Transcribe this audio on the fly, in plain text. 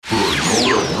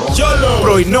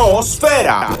Πρωινό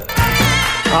σφαίρα.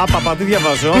 Παπα, τι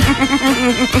διαβάζω.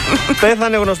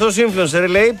 Πέθανε γνωστός influencer,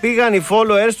 λέει. Πήγαν οι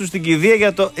followers του στην Κηδεία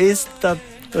για το Insta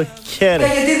το κέρε.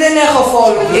 Γιατί δεν έχω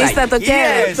followers. Ίστα το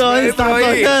κέρε. Το Insta το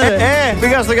κέρε.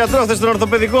 Πήγα στο γιατρό χθες, στον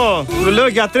ορθοπαιδικό. Του λέω,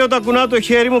 γιατρέ, όταν κουνάω το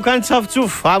χέρι μου κάνει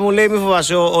τσαφτσούφ. Μου λέει, μη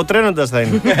φοβάσαι, ο τρένοντας θα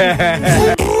είναι.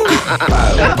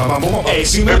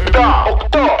 6 με 7,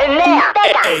 8, 9,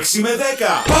 6 με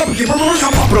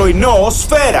 10. Πρωινό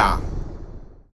σφαίρα.